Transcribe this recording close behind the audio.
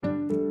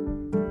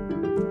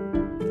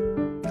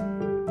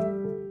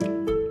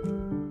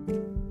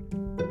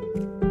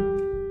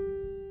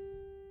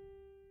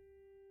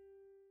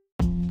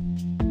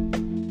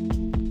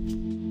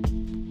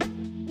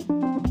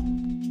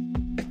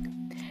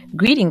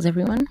Greetings,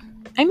 everyone.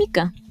 I'm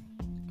Mika.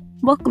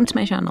 Welcome to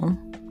my channel.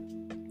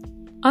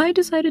 I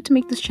decided to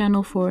make this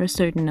channel for a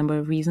certain number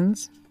of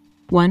reasons.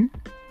 1.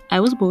 I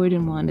was bored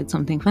and wanted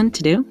something fun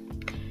to do.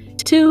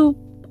 2.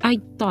 I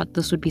thought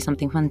this would be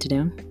something fun to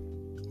do.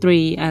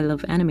 3. I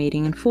love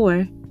animating. And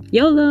 4.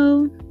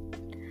 YOLO!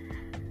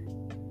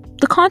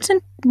 The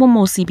content will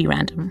mostly be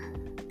random.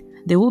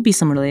 There will be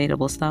some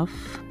relatable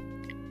stuff,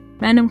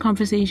 random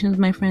conversations with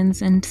my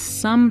friends, and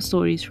some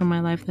stories from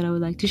my life that I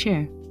would like to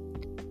share.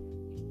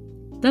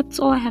 That's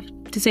all I have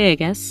to say, I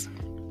guess.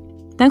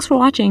 Thanks for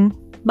watching.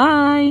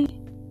 Bye!